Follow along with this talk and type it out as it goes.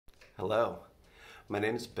Hello, my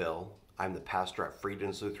name is Bill. I'm the pastor at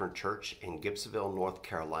Freedom's Lutheran Church in Gibsonville, North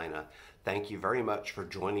Carolina. Thank you very much for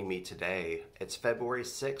joining me today. It's February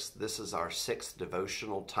 6th. This is our sixth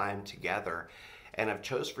devotional time together, and I've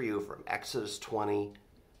chose for you from Exodus 20,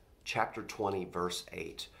 chapter 20, verse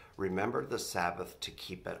 8. Remember the Sabbath to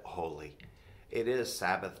keep it holy. It is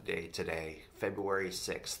Sabbath day today, February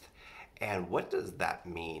 6th. And what does that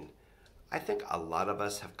mean? I think a lot of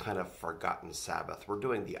us have kind of forgotten Sabbath. We're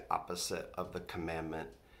doing the opposite of the commandment.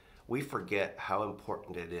 We forget how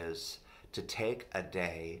important it is to take a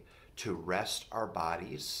day to rest our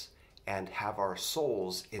bodies and have our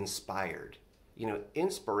souls inspired. You know,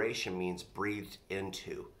 inspiration means breathed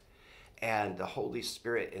into. And the Holy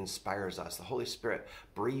Spirit inspires us. The Holy Spirit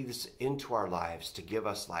breathes into our lives to give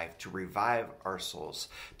us life, to revive our souls,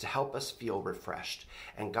 to help us feel refreshed.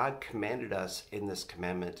 And God commanded us in this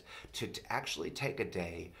commandment to actually take a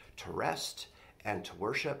day to rest and to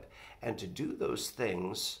worship and to do those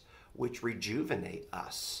things which rejuvenate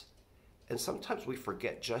us. And sometimes we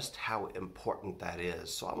forget just how important that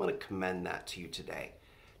is. So I want to commend that to you today.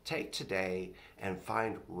 Take today and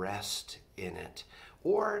find rest in it.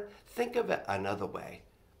 Or think of it another way.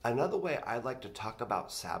 Another way I like to talk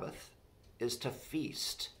about Sabbath is to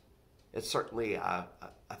feast. It's certainly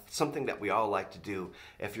something that we all like to do.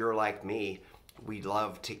 If you're like me, we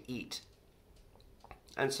love to eat.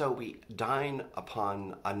 And so we dine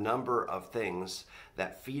upon a number of things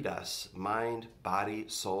that feed us, mind, body,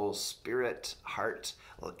 soul, spirit, heart,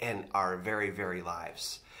 and our very, very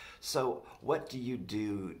lives. So what do you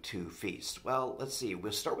do to feast? Well, let's see.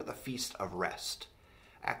 We'll start with a feast of rest.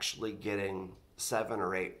 Actually getting 7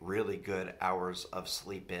 or 8 really good hours of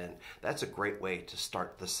sleep in. That's a great way to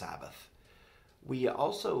start the Sabbath. We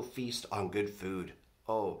also feast on good food.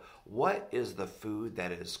 Oh, what is the food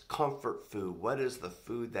that is comfort food? What is the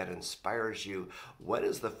food that inspires you? What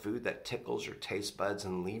is the food that tickles your taste buds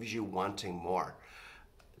and leaves you wanting more?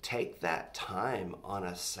 Take that time on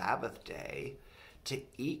a Sabbath day to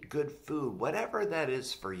eat good food, whatever that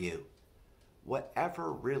is for you.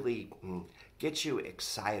 Whatever really gets you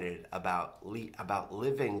excited about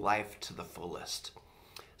living life to the fullest.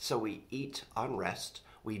 So we eat on rest,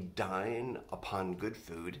 we dine upon good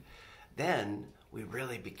food, then we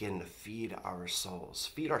really begin to feed our souls,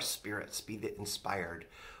 feed our spirits, be inspired.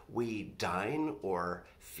 We dine or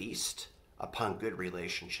feast upon good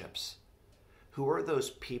relationships. Who are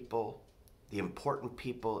those people, the important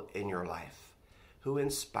people in your life? Who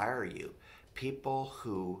inspire you? People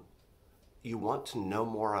who you want to know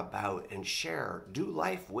more about and share, do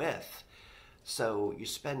life with. So you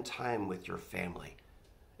spend time with your family.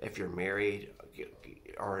 If you're married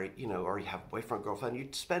or you have a boyfriend, girlfriend, you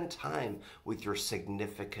spend time with your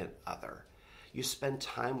significant other. You spend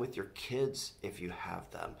time with your kids if you have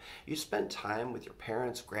them. You spend time with your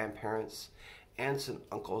parents, grandparents, aunts and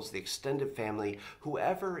uncles, the extended family,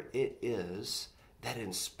 whoever it is that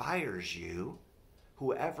inspires you,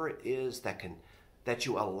 whoever it is that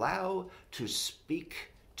you allow to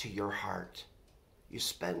speak to your heart. You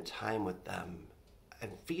spend time with them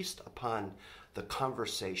and feast upon the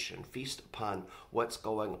conversation, feast upon what's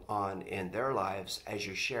going on in their lives as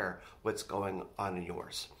you share what's going on in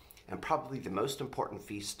yours. And probably the most important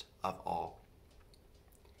feast of all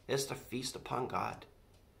is to feast upon God,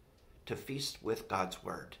 to feast with God's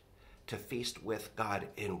word, to feast with God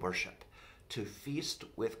in worship, to feast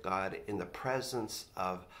with God in the presence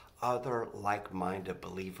of other like-minded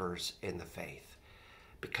believers in the faith.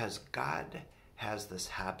 Because God has this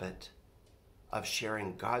habit of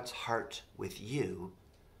sharing God's heart with you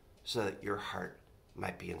so that your heart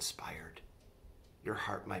might be inspired. Your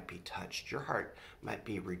heart might be touched. Your heart might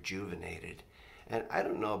be rejuvenated. And I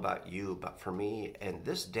don't know about you, but for me, in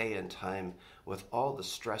this day and time, with all the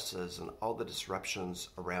stresses and all the disruptions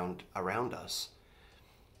around us,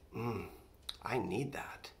 I need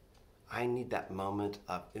that. I need that moment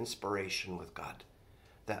of inspiration with God.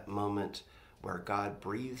 That moment where God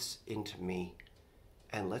breathes into me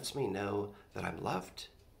and lets me know that I'm loved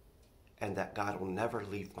and that God will never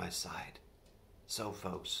leave my side. So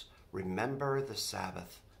folks, remember the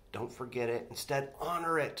Sabbath. Don't forget it. Instead,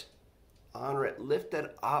 honor it. Honor it. Lift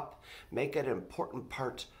it up. Make it an important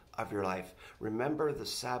part of your life. Remember the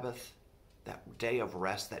Sabbath, that day of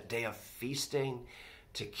rest, that day of feasting,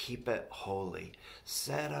 to keep it holy.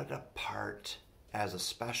 Set it apart as a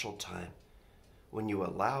special time when you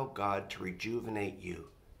allow God to rejuvenate you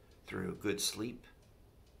through good sleep,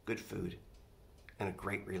 good food, and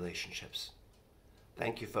great relationships.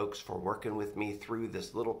 Thank you, folks, for working with me through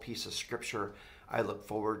this little piece of scripture. I look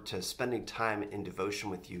forward to spending time in devotion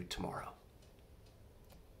with you tomorrow.